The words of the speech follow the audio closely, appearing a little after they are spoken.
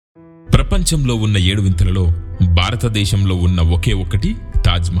ప్రపంచంలో ఉన్న 7 వింతలలో భారతదేశంలో ఉన్న ఒకే ఒక్కటి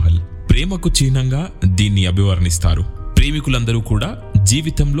తాజ్మహల్. ప్రేమకు చిహ్నంగా దీన్ని అభివర్ణిస్తారు. ప్రేమికులందరూ కూడా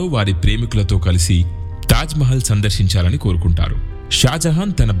జీవితంలో వారి ప్రేమికులతో కలిసి తాజ్మహల్ సందర్శించాలని కోరుకుంటారు.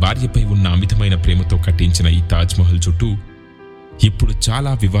 షాజహాన్ తన భార్యపై ఉన్న అమితమైన ప్రేమతో కట్టించిన ఈ తాజ్మహల్ చుట్టూ ఇప్పుడు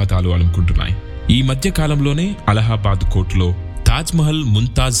చాలా వివాదాలు అలుముకుంటున్నాయి. ఈ మధ్య కాలంలోనే అలహాబాద్ కోర్టులో తాజ్మహల్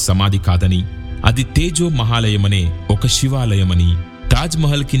ముంతాజ్ సమాధి కాదని, అది తేజో మహాలయమనే ఒక శివాలయమని,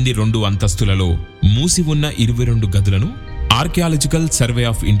 తాజ్మహల్ కింది 2 అంతస్తులలో మూసి ఉన్న 22 గదులను ఆర్కియాలజికల్ సర్వే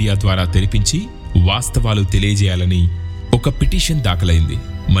ఆఫ్ ఇండియా ద్వారా తెరిపించి వాస్తవాలు తెలియజేయాలని ఒక పిటిషన్ దాఖలైంది.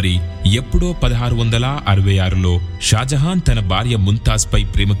 మరి ఎప్పుడో 1666లో షాజహాన్ తన భార్య ముంతాజ్పై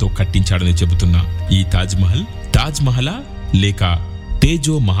ప్రేమతో కట్టించాడని చెబుతున్న ఈ తాజ్మహలా లేక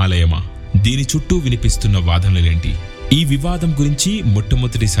తేజో మహాలయమా? దీని చుట్టూ వినిపిస్తున్న వాదనలేంటి? ఈ వివాదం గురించి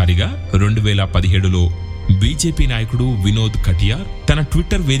మొట్టమొదటిసారిగా 2017లో బీజేపీ నాయకుడు వినోద్ కటియార్ తన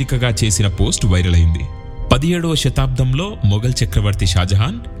ట్విట్టర్ వేదికగా చేసిన పోస్ట్ వైరల్ అయింది. 17వ శతాబ్దంలో మొఘల్ చక్రవర్తి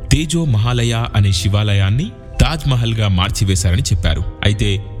షాజహాన్ తేజో మహాలయ అనే శివాలయాన్ని తాజ్మహల్గా మార్చివేశారని చెప్పారు. అయితే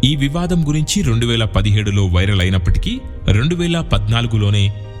ఈ వివాదం గురించి 2017లో వైరల్ అయినప్పటికీ 2014లోనే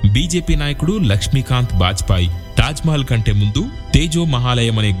బీజేపీ నాయకుడు లక్ష్మీకాంత్ బాజ్పాయ్ తాజ్మహల్ కంటే ముందు తేజో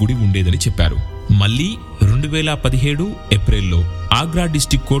మహాలయం అనే గుడి ఉండేదని చెప్పారు. మళ్లీ 2017 ఏప్రిల్లో ఆగ్రా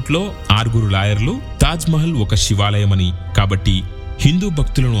డిస్టిక్ కోర్టులో 6 లాయర్లు తాజ్మహల్ ఒక శివాలయమని, కాబట్టి హిందూ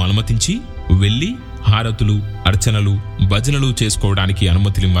భక్తులను అనుమతించి వెళ్లి హారతులు, అర్చనలు, భజనలు చేసుకోవడానికి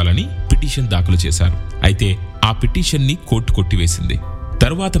అనుమతులివ్వాలని పిటిషన్ దాఖలు చేశారు. అయితే ఆ పిటిషన్ని కోర్టు కొట్టివేసింది.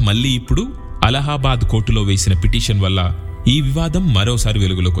 తర్వాత మళ్లీ ఇప్పుడు అలహాబాద్ కోర్టులో వేసిన పిటిషన్ వల్ల ఈ వివాదం మరోసారి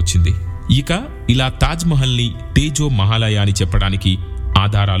వెలుగులోకి వచ్చింది. ఇక ఇలా తాజ్మహల్ని తేజో మహాలయ అని చెప్పడానికి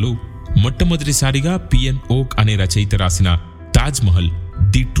ఆధారాలు మొట్టమొదటిసారిగా పిఎన్ ఓక్ అనే రచయిత రాసిన తాజ్మహల్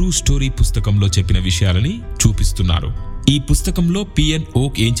ది ట్రూ స్టోరీ పుస్తకంలో చెప్పిన విషయాలని చూపిస్తున్నారు. ఈ పుస్తకంలో పిఎన్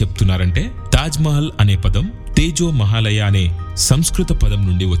ఓక్ ఏం చెప్తున్నారంటే, తాజ్మహల్ అనే పదం తేజో మహాలయ అనే సంస్కృత పదం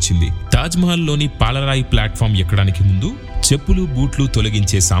నుండి వచ్చింది. తాజ్మహల్లోని పాలరాయి ప్లాట్ఫామ్ ఎక్కడానికి ముందు చెప్పులు, బూట్లు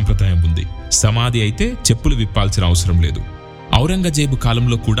తొలగించే సాంప్రదాయం ఉంది. సమాధి అయితే చెప్పులు విప్పాల్సిన అవసరం లేదు. ఔరంగజేబు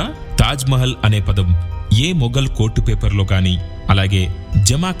కాలంలో కూడా తాజ్మహల్ అనే పదం ఏ మొఘల్ కోర్టు పేపర్లో గానీ, అలాగే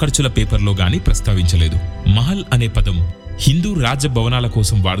జమా ఖర్చుల పేపర్లో గానీ ప్రస్తావించలేదు. మహల్ అనే పదం హిందూ రాజభవనాల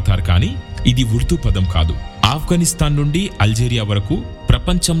కోసం వాడతారు, కానీ ఇది ఉర్దూ పదం కాదు. ఆఫ్ఘనిస్తాన్ నుండి అల్జీరియా వరకు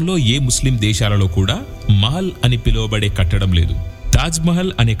ప్రపంచంలో ఏ ముస్లిం దేశాలలో కూడా మహల్ అని పిలువబడే కట్టడం లేదు.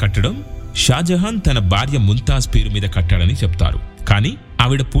 తాజ్మహల్ అనే కట్టడం షాజహాన్ తన భార్య ముంతాజ్ పేరు మీద కట్టాడని చెప్తారు. కానీ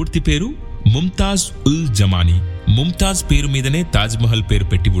ఆవిడ పూర్తి పేరు ముంతాజ్ ఉల్ జమానీ. ముంతాజ్ పేరు మీదనే తాజ్మహల్ పేరు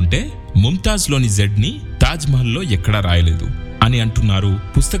పెట్టి ఉంటే ముంతాజ్లోని జెడ్ని తాజ్మహల్లో ఎక్కడా రాయలేదు అని అంటున్నారు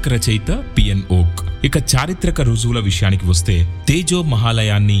పుస్తక రచయిత పిఎన్ ఓక్. ఇక చారిత్రక రుజువుల విషయానికి వస్తే, తేజో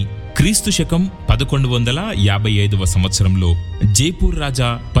మహాలయాన్ని క్రీస్తు శకం 1155వ సంవత్సరంలో జైపూర్ రాజా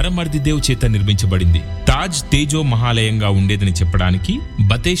పరమర్దిదేవ్ చేత నిర్మించబడింది. తాజ్ తేజో మహాలయంగా ఉండేదని చెప్పడానికి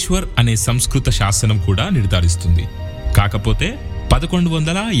బతేశ్వర్ అనే సంస్కృత శాసనం కూడా నిర్ధారిస్తుంది. కాకపోతే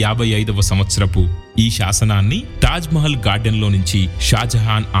 1155వ సంవత్సరపు ఈ శాసనాన్ని తాజ్మహల్ గార్డెన్లో నుంచి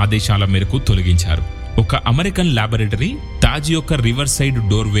షాజహాన్ ఆదేశాల మేరకు తొలగించారు. ఒక అమెరికన్ ల్యాబొరేటరీ తాజ్ యొక్క రివర్ సైడ్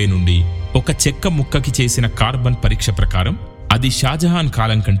డోర్వే నుండి ఒక చెక్క ముక్కకి చేసిన కార్బన్ పరీక్ష ప్రకారం అది షాజహాన్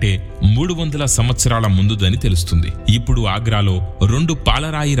కాలం కంటే 300 సంవత్సరాల ముందుదని తెలుస్తుంది. ఇప్పుడు ఆగ్రాలో 2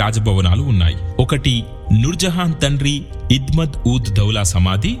 పాలరాయి రాజభవనాలు ఉన్నాయి. ఒకటి నూర్జహాన్ తండ్రి ఇద్మద్ ఊద్ దౌలా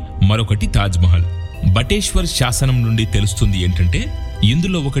సమాధి, మరొకటి తాజ్మహల్. బటేశ్వర్ శాసనం నుండి తెలుస్తుంది ఏంటంటే,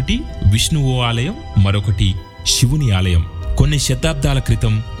 ఇందులో ఒకటి విష్ణువు ఆలయం, మరొకటి శివుని ఆలయం. కొన్ని శతాబ్దాల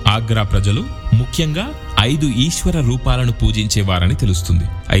క్రితం ఆగ్రా ప్రజలు ముఖ్యంగా 5 ఈశ్వర రూపాలను పూజించేవారని తెలుస్తుంది.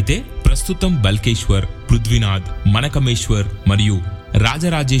 అయితే ప్రస్తుతం బల్కేశ్వర్, పృథ్వీనాథ్, మనకమేశ్వర్ మరియు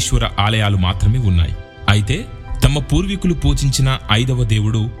రాజరాజేశ్వర ఆలయాలు మాత్రమే ఉన్నాయి. అయితే తమ పూర్వీకులు పూజించిన 5వ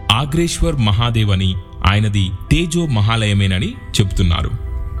దేవుడు ఆగ్రేశ్వర్ మహాదేవ్ అని, ఆయనది తేజో మహాలయమేనని చెబుతున్నారు.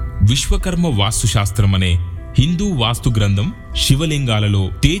 విశ్వకర్మ వాస్తుశాస్త్రం అనే హిందూ వాస్తు గ్రంథం శివలింగాలలో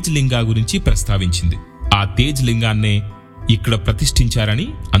తేజ్ లింగా గురించి ప్రస్తావించింది. ఆ తేజ్ లింగాన్నే ఇక్కడ ప్రతిష్ఠించారని,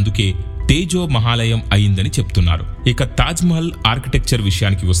 అందుకే తేజో మహాలయం అయిందని చెప్తున్నారు. ఇక తాజ్మహల్ ఆర్కిటెక్చర్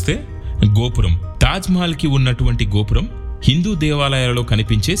విషయానికి వస్తే, గోపురం. తాజ్మహల్ కి ఉన్నటువంటి గోపురం హిందూ దేవాలయాలలో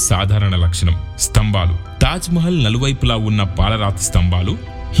కనిపించే సాధారణ లక్షణం. స్తంభాలు. తాజ్మహల్ నలువైపులా ఉన్న పాలరాతి స్తంభాలు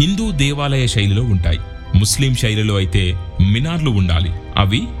హిందూ దేవాలయ శైలిలో ఉంటాయి. ముస్లిం శైలిలో అయితే మినార్లు ఉండాలి.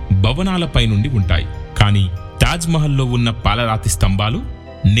 అవి భవనాలపై నుండి ఉంటాయి. కానీ తాజ్మహల్లో ఉన్న పాలరాతి స్తంభాలు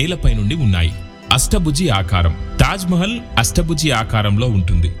నేలపై నుండి ఉన్నాయి. అష్టభుజి ఆకారం. తాజ్మహల్ అష్టభుజి ఆకారంలో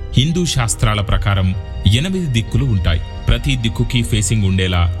ఉంటుంది. హిందూ శాస్త్రాల ప్రకారం 8 దిక్కులు ఉంటాయి. ప్రతి దిక్కుకి ఫేసింగ్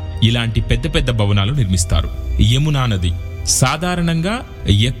ఉండేలా ఇలాంటి పెద్ద పెద్ద భవనాలు నిర్మిస్తారు. యమునా నది. సాధారణంగా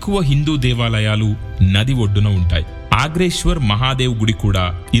ఎక్కువ హిందూ దేవాలయాలు నది ఒడ్డున ఉంటాయి. ఆగ్రేశ్వర్ మహాదేవ్ గుడి కూడా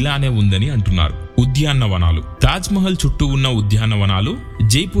ఇలానే ఉందని అంటున్నారు. ఉద్యానవనాలు. తాజ్మహల్ చుట్టూ ఉన్న ఉద్యానవనాలు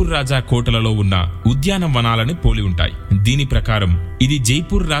జైపూర్ రాజా కోటలలో ఉన్న ఉద్యానవనాలని పోలి ఉంటాయి. దీని ప్రకారం ఇది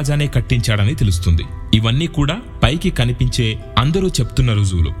జైపూర్ రాజానే కట్టించాడని తెలుస్తుంది. ఇవన్నీ కూడా పైకి కనిపించే అందరూ చెప్తున్న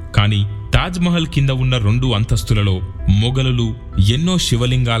రుజువులు. కానీ తాజ్మహల్ కింద ఉన్న 2 అంతస్తులలో మొఘలులు ఎన్నో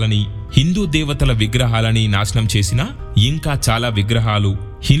శివలింగాలని, హిందూ దేవతల విగ్రహాలని నాశనం చేసిన ఇంకా చాలా విగ్రహాలు,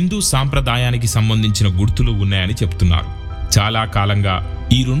 హిందూ సాంప్రదాయానికి సంబంధించిన గుర్తులు ఉన్నాయని చెప్తున్నారు. చాలా కాలంగా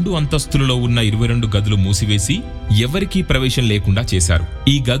ఈ 2 అంతస్తులలో ఉన్న 22 గదులు మూసివేసి ఎవరికీ ప్రవేశం లేకుండా చేశారు.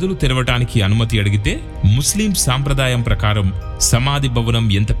 ఈ గదులు తెరవటానికి అనుమతి అడిగితే ముస్లిం సాంప్రదాయం ప్రకారం సమాధి భవనం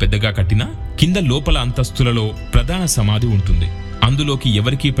ఎంత పెద్దగా కట్టినా కింద లోపల అంతస్తులలో ప్రధాన సమాధి ఉంటుంది. అందులోకి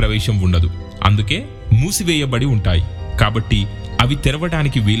ఎవరికీ ప్రవేశం ఉండదు. అందుకే మూసివేయబడి ఉంటాయి. కాబట్టి అవి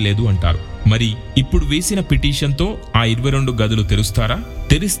తెరవడానికి వీల్లేదు అంటారు. మరి ఇప్పుడు వేసిన పిటిషన్తో ఆ 22 గదులు తెరుస్తారా?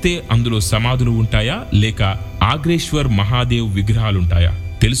 తెరిస్తే అందులో సమాధులు ఉంటాయా లేక ఆగ్రేశ్వర్ మహాదేవ్ విగ్రహాలుంటాయా?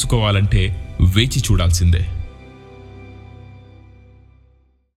 తెలుసుకోవాలంటే వేచి చూడాల్సిందే.